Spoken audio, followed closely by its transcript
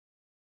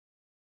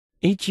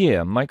Each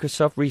year,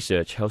 Microsoft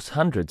Research hosts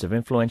hundreds of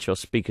influential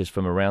speakers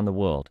from around the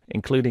world,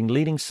 including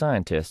leading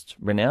scientists,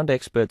 renowned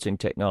experts in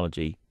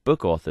technology,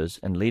 book authors,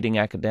 and leading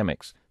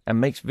academics,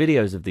 and makes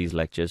videos of these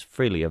lectures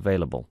freely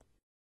available.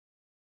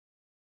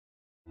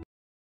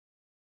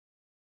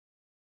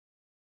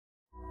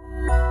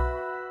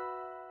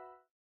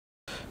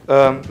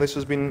 This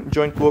has been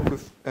joint work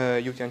with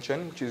Yutian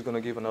Chen, which is going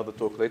to give another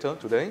talk later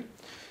today,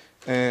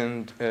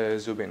 and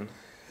Zubin.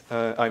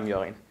 I'm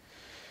Yarin.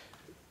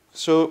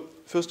 So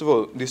first of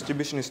all,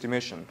 distribution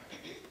estimation.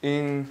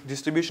 In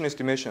distribution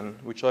estimation,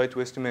 we try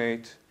to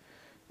estimate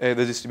the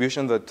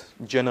distribution that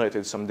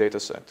generated some data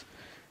set.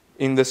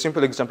 In the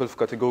simple example of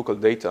categorical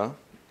data,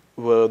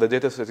 where the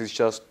data set is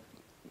just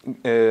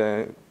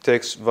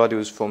takes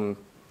values from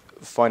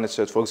finite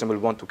set, for example,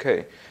 1 to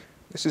k,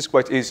 this is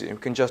quite easy. You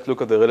can just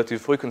look at the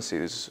relative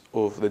frequencies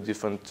of the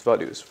different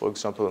values. For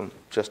example,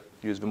 just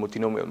use the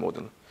multinomial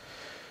model.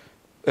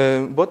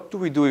 What do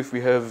we do if we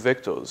have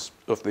vectors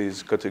of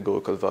these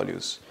categorical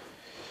values?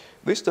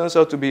 This turns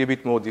out to be a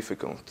bit more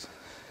difficult.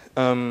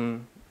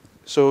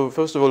 So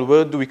first of all,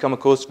 where do we come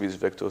across these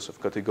vectors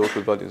of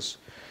categorical values?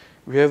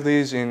 We have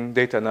these in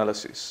data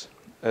analysis.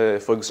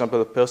 For example,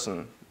 a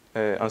person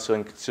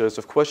answering a series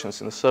of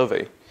questions in a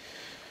survey,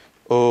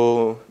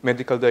 or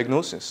medical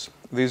diagnosis.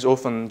 These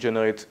often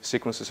generate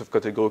sequences of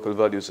categorical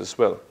values as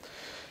well.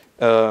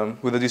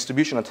 With the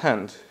distribution at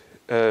hand,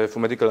 for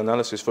medical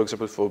analysis, for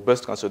example, for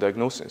breast cancer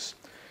diagnosis,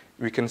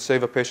 we can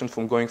save a patient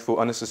from going through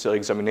unnecessary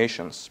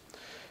examinations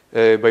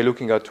by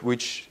looking at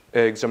which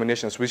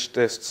examinations, which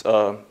tests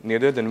are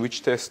needed, and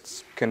which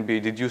tests can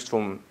be deduced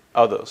from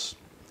others.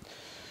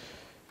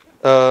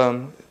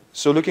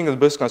 So looking at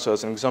breast cancer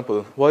as an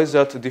example, why is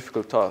that a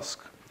difficult task?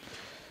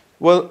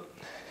 Well,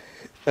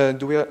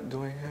 do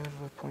I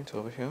have a pointer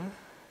over here?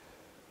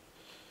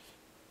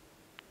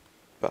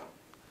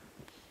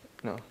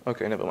 No,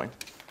 okay, never mind.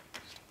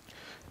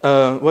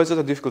 Why is that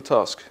a difficult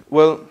task?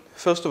 Well,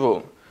 first of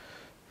all,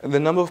 the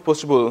number of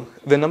possible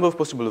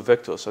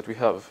vectors that we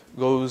have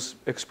goes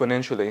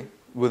exponentially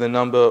with the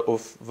number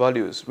of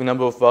values, the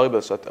number of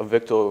variables that a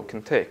vector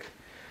can take.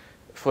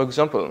 For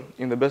example,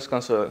 in the breast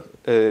cancer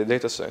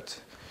data set,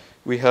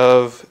 we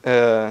have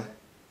 9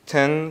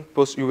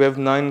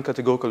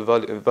 categorical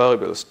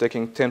variables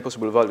taking 10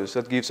 possible values.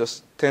 That gives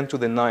us 10 to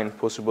the 9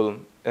 possible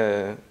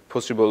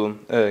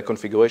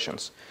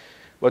configurations.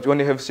 But we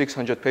only have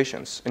 600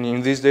 patients. And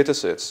in these data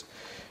sets,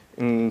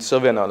 in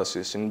survey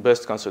analysis, in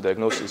breast cancer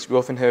diagnosis, we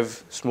often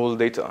have small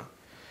data,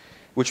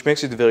 which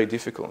makes it very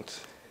difficult.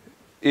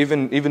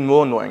 Even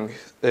more annoying,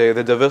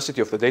 the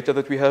diversity of the data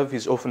that we have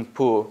is often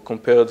poor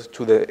compared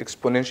to the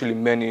exponentially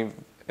many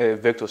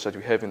vectors that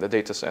we have in the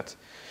data set.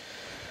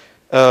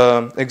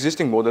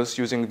 Existing models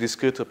using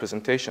discrete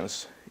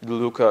representations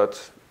look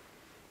at,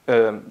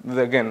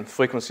 again,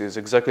 frequencies,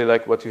 exactly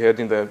like what you had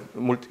in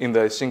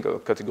the single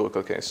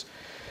categorical case.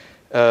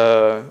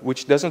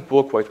 Which doesn't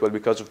work quite well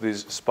because of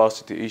these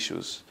sparsity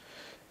issues.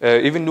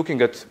 Even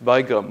looking at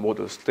bigram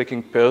models,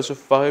 taking pairs of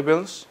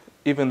variables,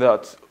 even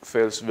that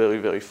fails very,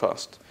 very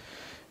fast.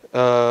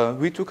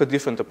 We took a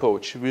different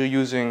approach. We're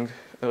using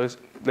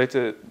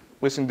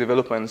recent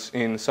developments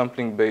in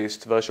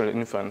sampling-based variational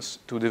inference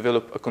to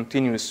develop a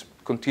continuous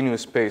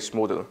space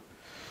model.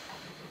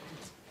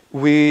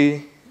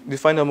 We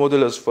define our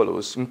model as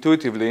follows.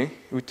 Intuitively,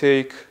 we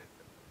take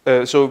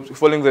so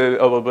following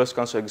our breast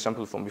cancer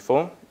example from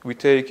before, we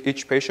take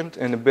each patient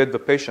and embed the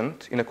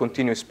patient in a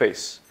continuous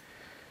space.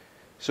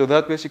 So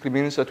that basically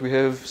means that we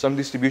have some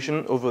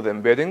distribution over the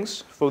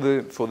embeddings for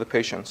the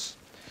patients.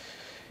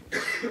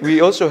 We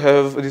also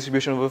have a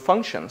distribution over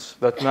functions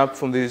that map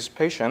from these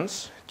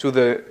patients to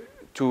the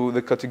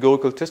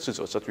categorical test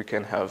results that we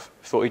can have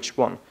for each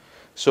one.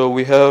 So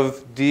we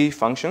have D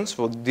functions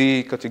for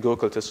D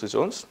categorical test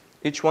results,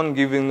 each one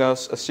giving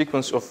us a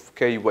sequence of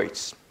K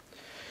weights.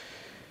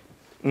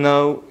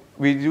 Now,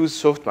 we use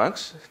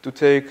softmax to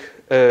take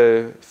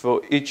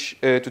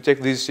to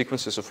take these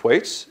sequences of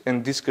weights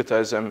and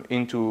discretize them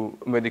into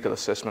medical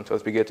assessment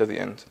that we get at the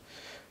end.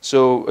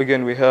 So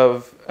again, we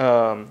have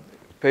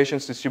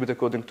patients distributed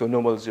according to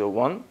normal 0,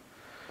 1.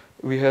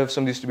 We have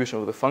some distribution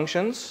of the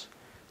functions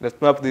that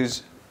map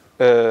these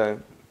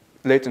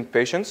latent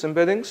patients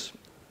embeddings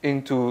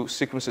into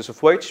sequences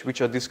of weights, which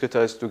are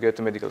discretized to get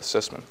a medical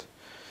assessment.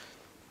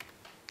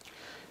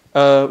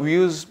 We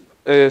use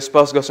a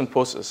sparse Gaussian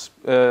process.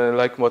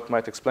 Like what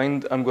Mike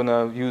explained, I'm going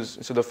to use,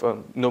 instead of a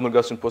normal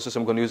Gaussian process,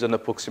 I'm going to use an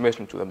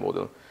approximation to the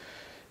model.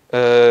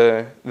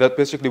 That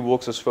basically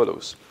works as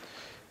follows.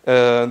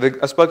 The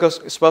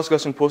sparse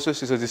Gaussian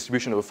process is a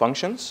distribution of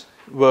functions,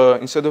 where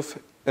instead of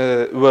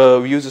where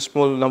we use a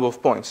small number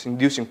of points,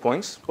 inducing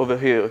points. Over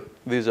here,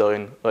 these are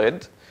in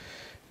red,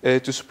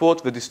 to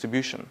support the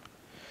distribution.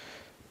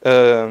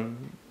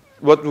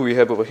 What do we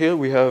have over here?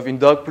 We have, in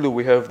dark blue,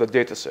 we have the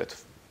data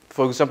set.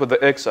 For example, the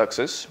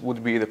x-axis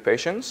would be the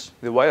patients.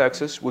 The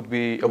y-axis would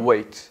be a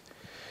weight.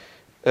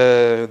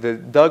 The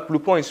dark blue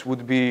points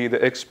would be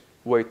the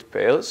x-weight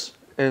pairs.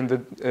 And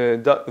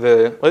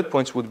the red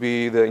points would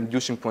be the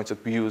inducing points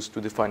that we use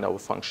to define our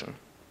function.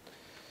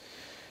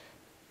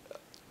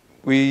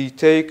 we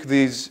take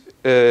these,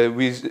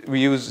 we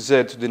use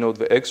Z to denote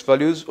the X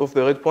values of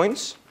the red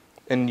points,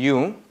 and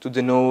U to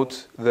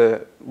denote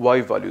the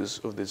Y values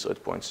of these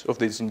red points, of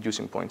these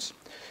inducing points.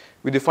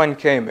 We define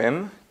K and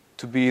M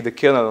to be the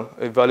kernel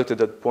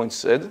evaluated at point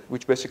Z,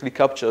 which basically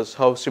captures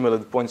how similar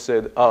the points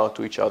Z are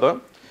to each other.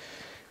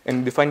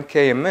 And define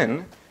K and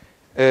N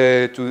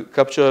to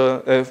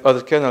capture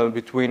other kernel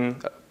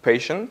between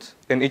patient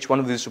and each one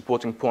of these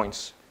supporting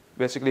points.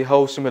 Basically,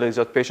 how similar is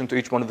that patient to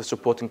each one of the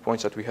supporting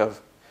points that we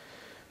have.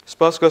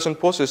 Sparse Gaussian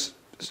process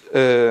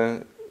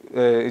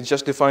is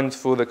just defined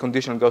for the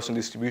conditional Gaussian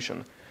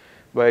distribution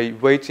by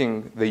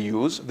weighting the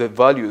U's, the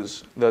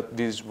values that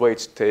these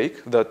weights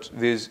take, that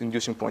these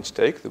inducing points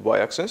take, the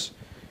y-axis,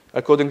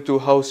 according to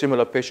how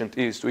similar patient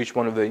is to each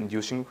one of the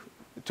inducing,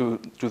 to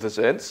the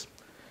Z's,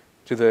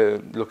 to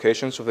the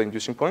locations of the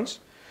inducing points.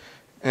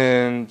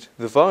 And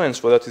the variance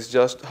for that is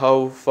just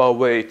how far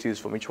away it is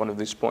from each one of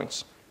these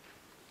points.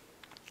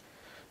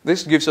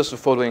 This gives us the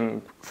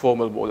following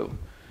formal model.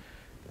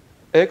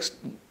 X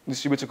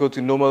distributes according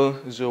to normal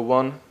 0,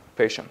 1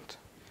 patient.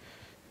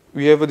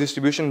 We have a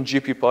distribution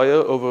GP prior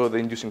over the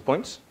inducing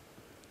points,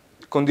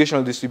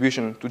 conditional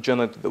distribution to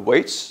generate the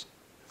weights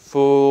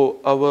for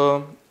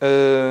our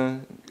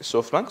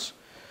softmax.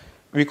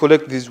 We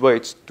collect these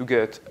weights to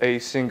get a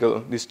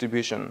single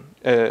distribution,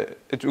 to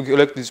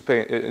collect these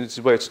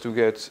weights to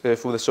get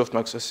for the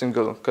softmax a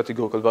single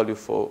categorical value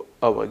for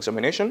our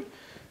examination.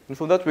 And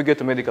for that, we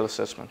get a medical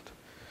assessment.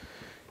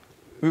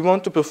 We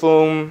want to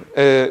perform,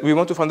 we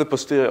want to find the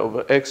posterior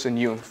over X and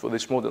U for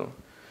this model.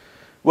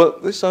 Well,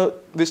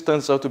 this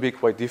turns out to be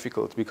quite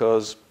difficult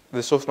because the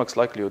softmax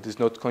likelihood is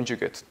not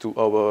conjugate to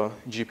our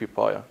GP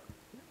prior.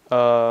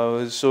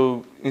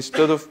 So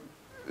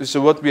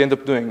what we ended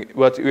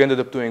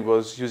up doing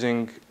was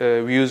using,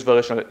 we use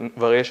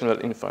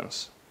variational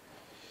inference.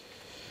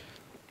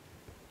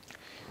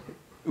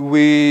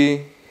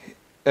 We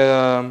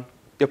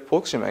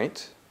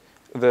approximate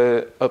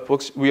the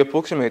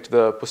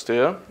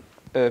posterior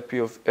P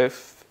of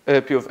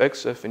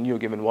X, F, and U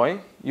given Y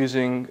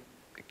using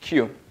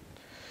Q.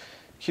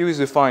 Q is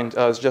defined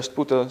as just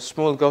put a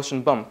small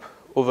Gaussian bump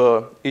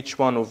over each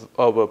one of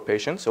our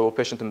patients, our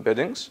patient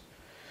embeddings,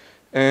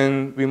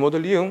 and we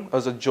model U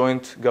as a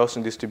joint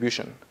Gaussian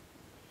distribution.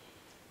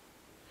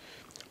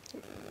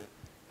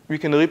 We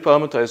can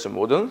reparameterize the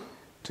model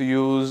to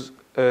use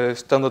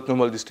standard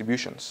normal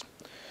distributions.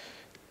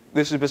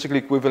 This is basically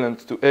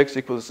equivalent to X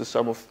equals the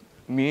sum of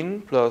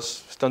mean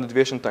plus standard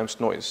deviation times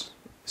noise.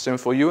 Same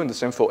for U and the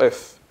same for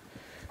F.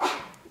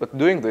 But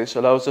doing this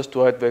allows us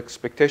to write the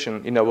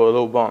expectation in our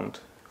low bound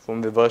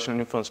from the variational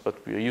inference that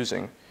we are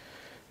using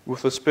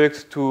with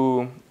respect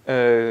to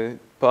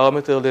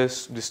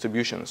parameterless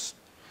distributions.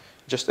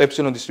 Just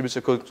epsilon distributes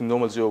according to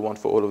normal 0, 1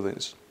 for all of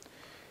these.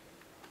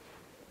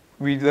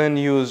 We then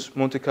use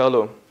Monte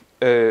Carlo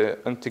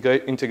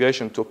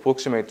integration to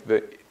approximate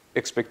the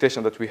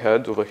expectation that we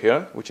had over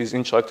here, which is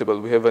intractable.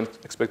 We have an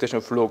expectation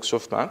of log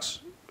softmax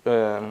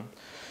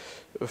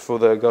for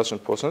the Gaussian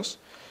process.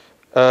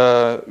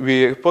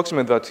 We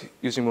approximate that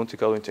using Monte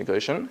Carlo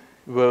integration,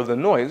 where the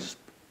noise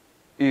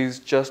is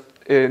just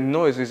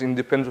noise is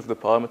independent of the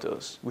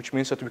parameters, which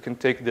means that we can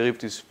take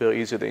derivatives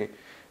very easily,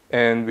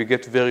 and we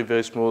get very,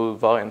 very small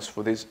variance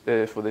for this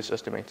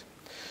estimate.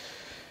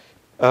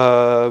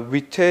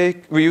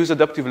 We use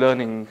adaptive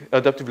learning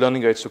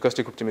rate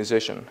stochastic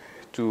optimization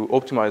to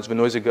optimize the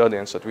noisy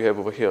gradients that we have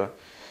over here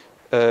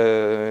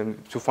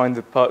to find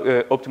the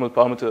optimal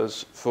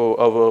parameters for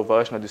our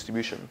variational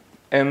distribution,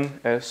 M,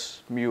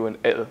 S, mu, and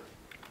L.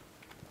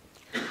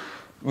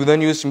 We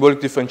then use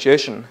symbolic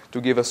differentiation to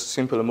give us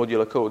simpler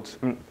modular code.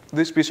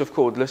 This piece of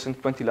code, less than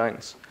 20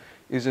 lines,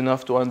 is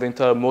enough to run the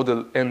entire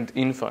model and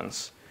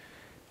inference,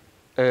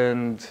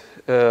 and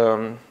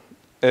for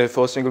a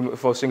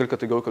single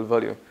categorical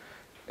value,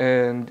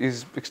 and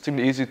is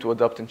extremely easy to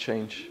adapt and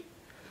change.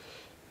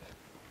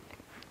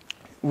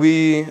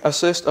 We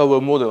assessed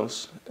our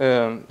models.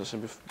 Our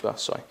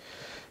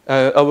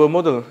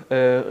model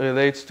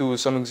relates to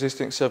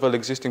several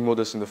existing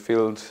models in the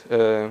field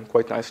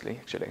quite nicely,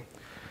 actually.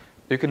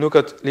 You can look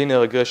at linear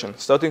regression.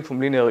 Starting from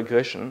linear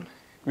regression,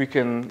 we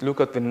can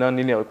look at the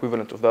nonlinear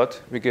equivalent of that.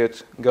 We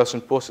get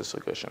Gaussian process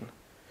regression.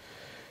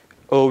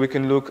 Or we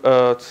can look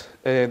at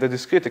the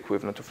discrete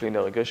equivalent of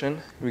linear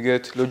regression. We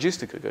get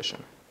logistic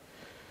regression.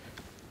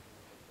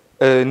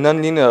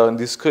 Nonlinear and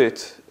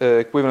discrete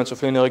equivalents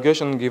of linear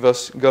regression give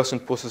us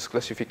Gaussian process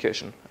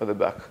classification at the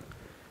back.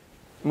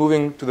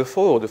 Moving to the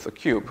forward of a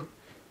cube,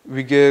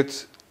 we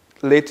get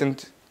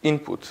latent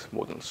input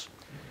models.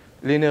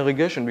 Linear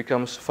regression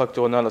becomes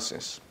factor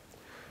analysis.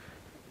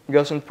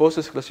 Gaussian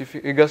process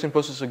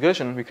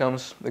regression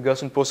becomes the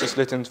Gaussian process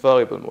latent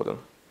variable model.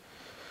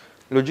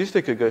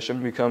 Logistic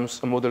regression becomes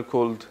a model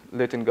called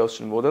latent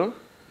Gaussian model,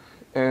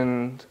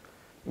 and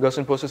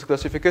Gaussian process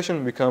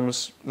classification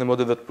becomes the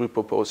model that we're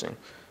proposing,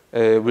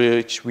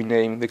 which we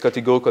name the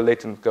categorical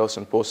latent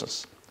Gaussian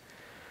process.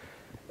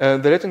 The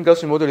latent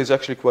Gaussian model is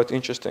actually quite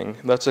interesting.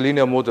 That's a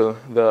linear model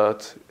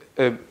that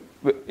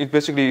it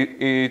basically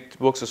it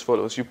works as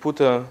follows. You put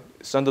a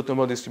standard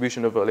normal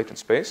distribution over a latent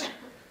space,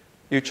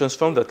 you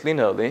transform that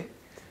linearly,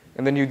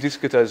 and then you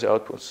discretize the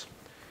outputs.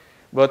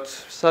 But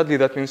sadly,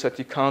 that means that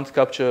you can't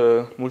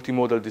capture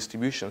multimodal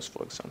distributions,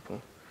 for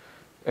example.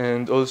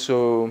 And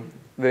also,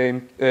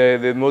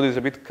 the model is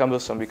a bit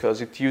cumbersome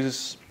because it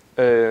uses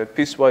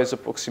piecewise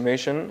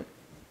approximation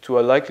to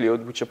a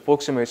likelihood which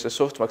approximates a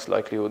softmax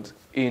likelihood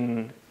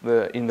in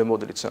the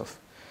model itself.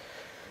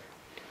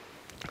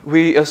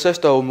 We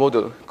assessed our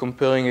model,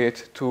 comparing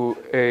it to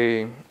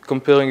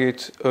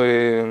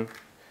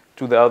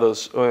the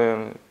others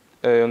on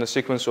a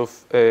sequence of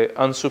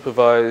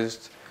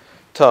unsupervised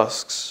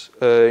tasks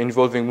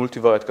involving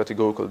multivariate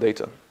categorical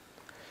data.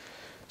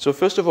 So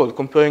first of all,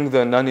 comparing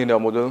the nonlinear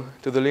model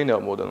to the linear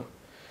model.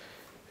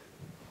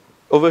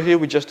 Over here,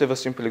 we just have a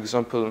simple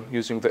example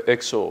using the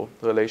XOR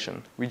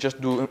relation. We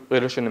just do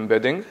relation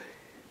embedding.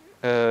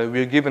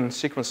 We're given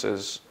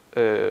sequences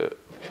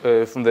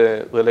from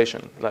the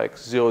relation, like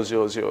 0,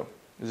 0, 0,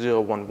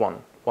 0, 1,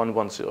 1, 1,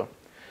 1, 0.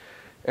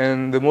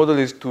 And the model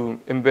is to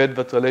embed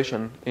that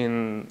relation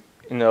in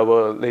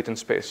our latent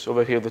space.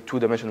 Over here, the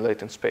two-dimensional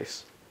latent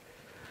space.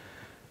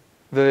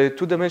 The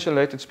two-dimensional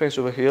latent space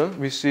over here,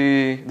 we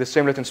see the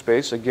same latent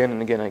space again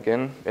and again and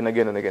again, and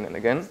again and again and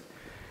again,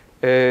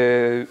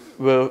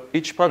 where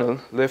each panel,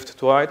 left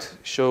to right,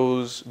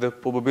 shows the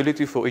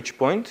probability for each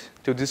point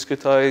to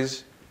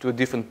discretize to a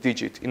different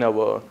digit in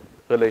our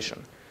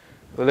relation.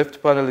 The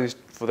left panel is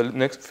for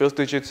the first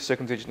digit,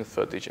 second digit, and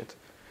third digit.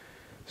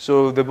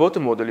 So the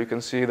bottom model, you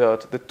can see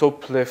that the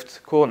top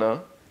left corner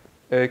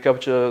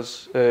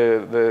captures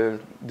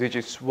the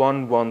digits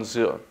 1, 1,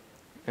 0.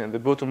 And the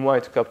bottom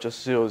right captures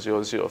 0,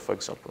 0, 0, for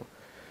example.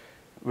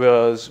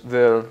 Whereas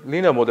the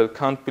linear model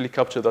can't really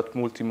capture that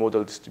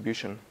multimodal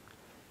distribution.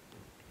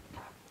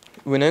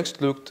 We next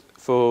looked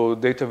for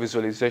data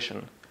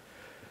visualization.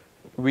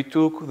 We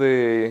took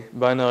the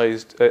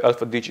binarized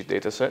alpha digit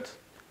dataset,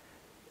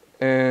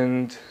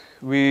 and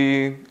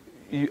we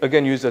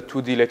again used a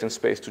 2D latent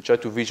space to try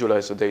to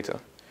visualize the data.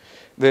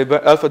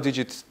 The alpha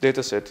digit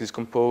dataset is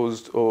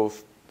composed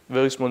of a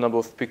very small number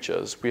of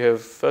pictures. We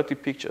have 30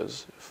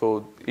 pictures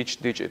for each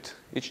digit.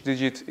 Each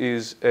digit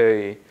is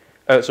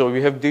so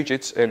we have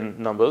digits and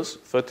numbers,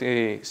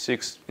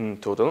 36 in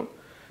total,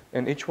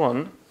 and each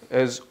one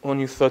has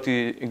only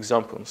 30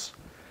 examples.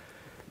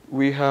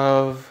 We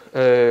have,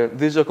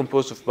 these are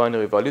composed of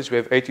binary values. We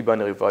have 80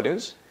 binary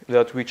values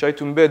that we try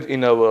to embed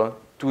in our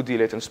 2D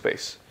latent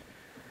space.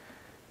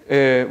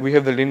 We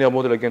have the linear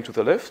model again to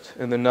the left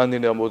and the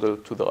nonlinear model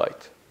to the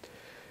right.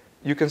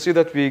 You can see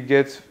that we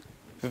get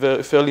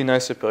fairly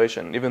nice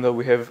separation, even though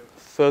we have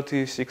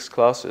 36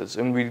 classes,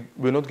 and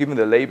we're not given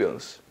the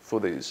labels for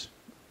these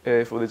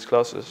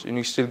classes, and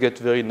you still get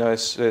very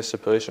nice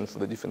separation for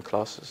the different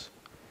classes.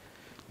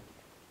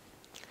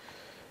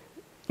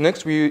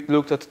 Next, we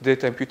looked at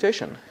data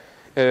imputation.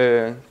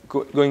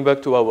 Going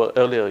back to our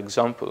earlier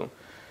example,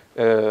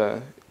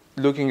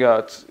 looking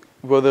at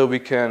whether we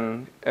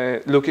can,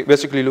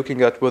 basically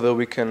looking at whether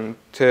we can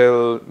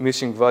tell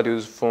missing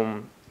values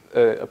from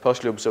a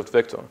partially observed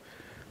vector.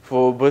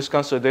 For breast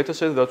cancer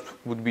dataset, that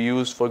would be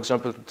used, for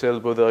example, to tell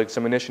whether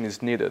examination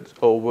is needed,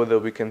 or whether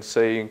we can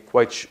say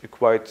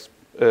quite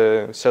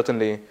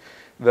certainly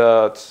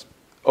that,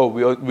 oh,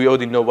 we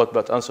already know what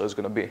that answer is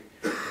going to be.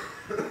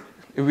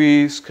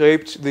 We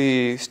scraped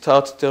the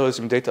Start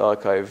Terrorism Data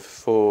Archive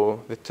for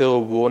the terror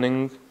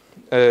warning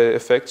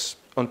effects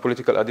on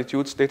political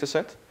attitudes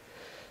dataset.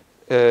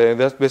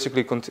 That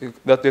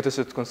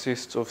dataset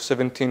consists of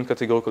 17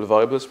 categorical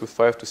variables with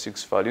 5 to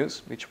 6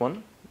 values, each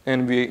one.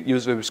 And we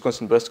use the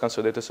Wisconsin breast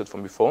cancer dataset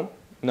from before,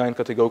 9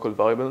 categorical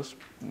variables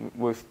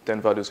with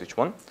 10 values each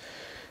one.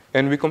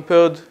 And we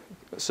compared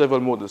several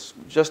models,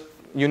 just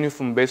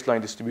uniform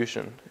baseline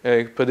distribution,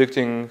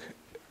 predicting,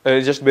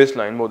 just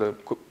baseline model,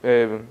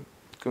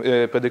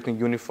 predicting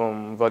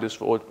uniform values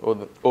for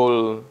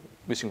all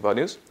missing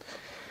values.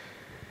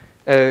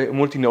 A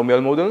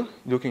multinomial model,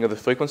 looking at the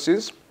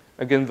frequencies.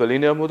 Again, the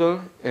linear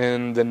model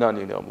and the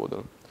nonlinear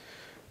model.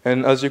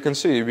 And as you can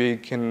see, we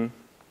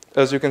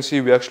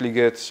actually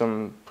get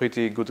some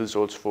pretty good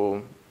results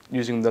for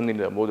using the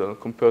nonlinear model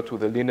compared to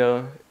the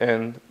linear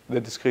and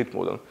the discrete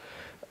model.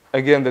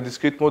 Again, the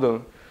discrete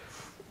model,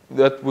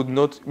 that would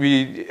not,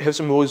 we have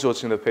some more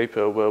results in the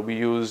paper where we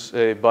use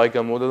a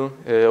bigram model.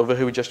 Over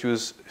here, we just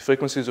use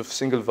frequencies of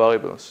single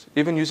variables.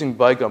 Even using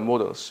bigram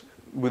models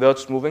without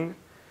smoothing,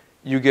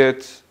 you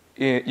get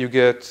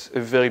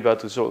very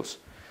bad results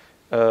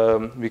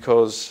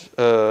because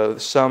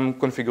some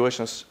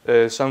configurations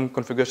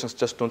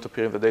just don't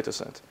appear in the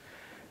dataset.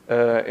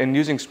 And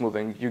using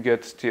smoothing, you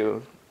get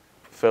still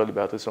fairly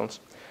bad results.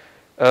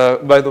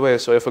 By the way,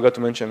 sorry, I forgot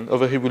to mention,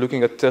 over here we're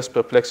looking at test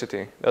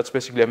perplexity. That's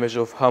basically a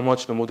measure of how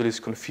much the model is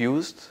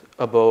confused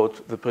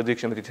about the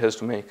prediction that it has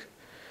to make.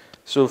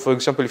 So for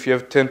example, if you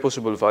have 10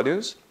 possible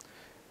values,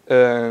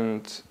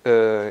 and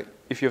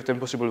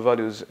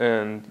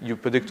you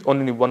predict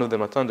only one of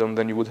them at random,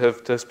 then you would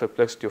have test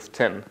perplexity of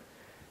 10.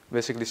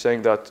 Basically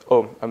saying that,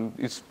 oh,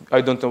 I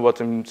don't know what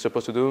I'm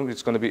supposed to do,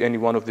 it's going to be any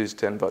one of these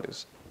 10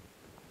 values.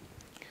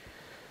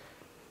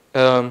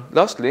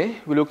 Lastly,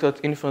 we looked at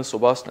inference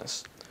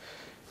robustness.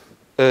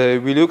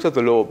 We looked at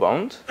the lower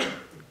bound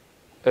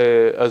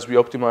as we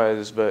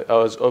optimize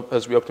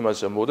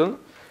the model,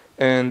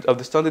 and of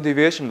the standard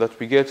deviation that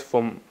we get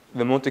from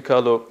the Monte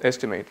Carlo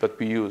estimate that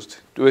we used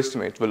to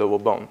estimate the lower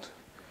bound.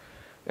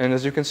 And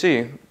as you can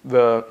see,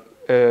 the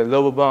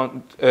lower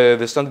bound,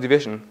 the standard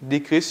deviation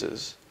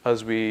decreases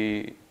as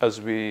we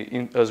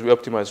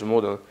optimize the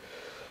model,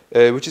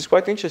 which is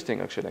quite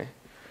interesting actually,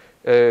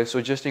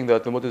 suggesting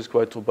that the model is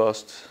quite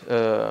robust.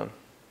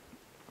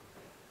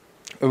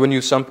 When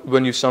you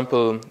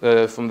sample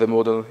from the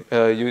model,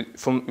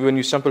 when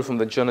you sample from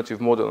the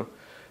generative model,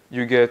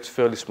 you get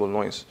fairly small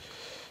noise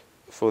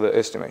for the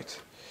estimate.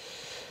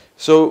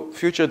 So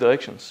future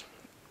directions.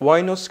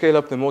 Why not scale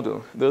up the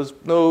model? There's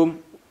no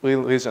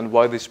real reason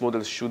why this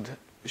model should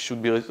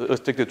be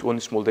restricted to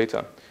only small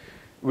data.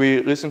 We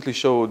recently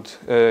showed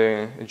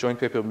a joint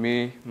paper,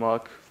 me,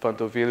 Mark van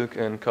der Wilk,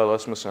 and Carl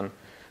Rasmussen,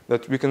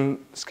 that we can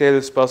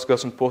scale sparse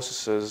Gaussian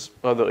processes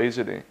rather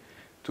easily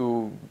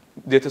to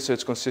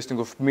datasets consisting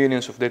of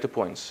millions of data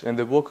points, and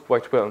they work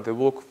quite well.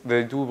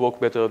 They do work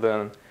better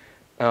than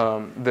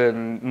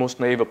most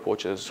naive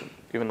approaches,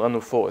 even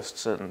random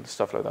forests and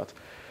stuff like that.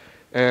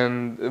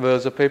 And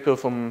there's a paper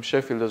from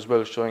Sheffield as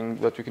well showing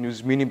that we can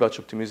use mini-batch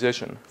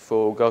optimization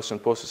for Gaussian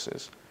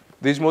processes.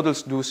 These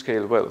models do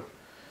scale well.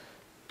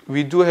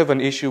 We do have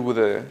an issue with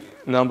the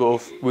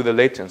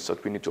latents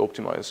that we need to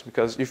optimize,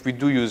 because if we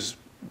do use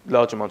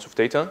large amounts of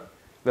data,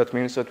 that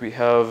means that we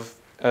have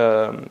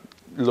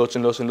lots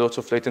and lots and lots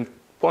of latent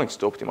points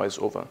to optimize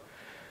over.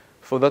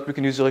 For that, we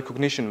can use a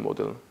recognition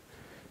model.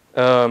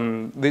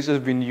 This has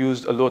been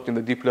used a lot in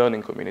the deep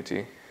learning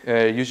community.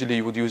 Usually,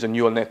 you would use a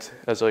neural net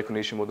as a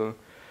recognition model.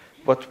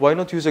 But why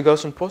not use a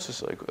Gaussian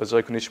processor as a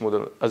recognition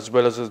model, as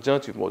well as a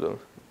generative model?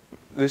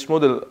 This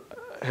model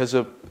has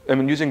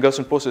using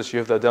Gaussian process, you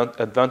have the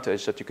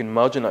advantage that you can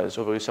marginalize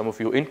over some of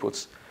your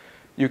inputs.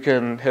 You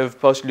can have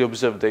partially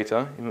observed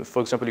data.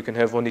 For example, you can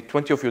have only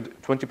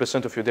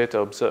 20% of your data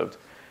observed,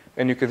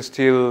 and you can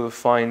still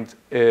find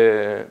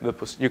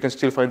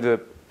the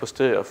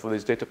posterior for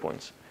these data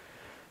points.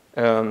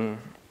 And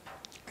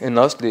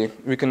lastly,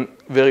 we can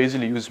very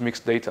easily use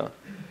mixed data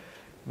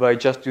by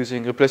just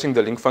replacing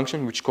the link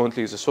function, which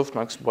currently is a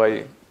softmax,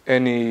 by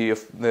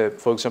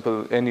for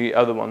example, any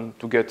other one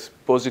to get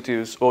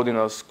positives,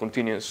 ordinals,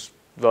 continuous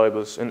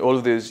variables, and all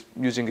of these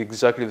using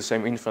exactly the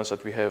same inference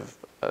that we have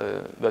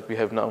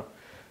now,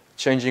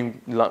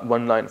 changing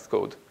one line of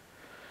code.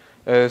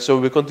 So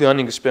we're currently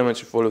running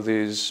experiments with all of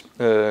these,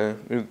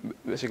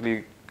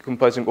 basically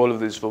composing all of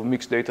these for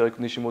mixed data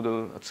recognition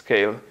model at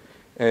scale,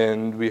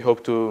 and we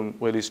hope to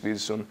release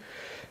these soon.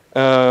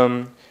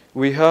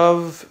 We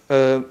have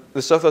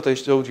the stuff that I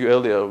showed you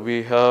earlier.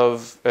 We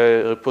have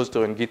a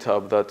repository on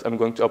GitHub that I'm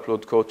going to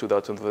upload code to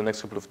that over the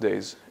next couple of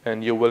days,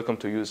 and you're welcome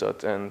to use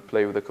that and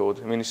play with the code.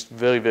 I mean, it's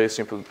very, very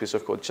simple piece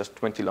of code, just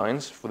 20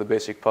 lines for the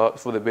basic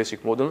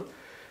model.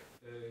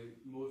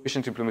 More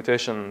efficient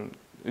implementation,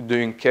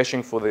 doing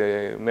caching for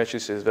the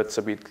matrices, that's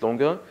a bit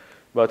longer,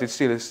 but it's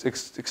still an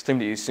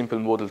extremely simple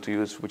model to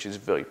use, which is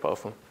very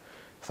powerful.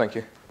 Thank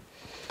you.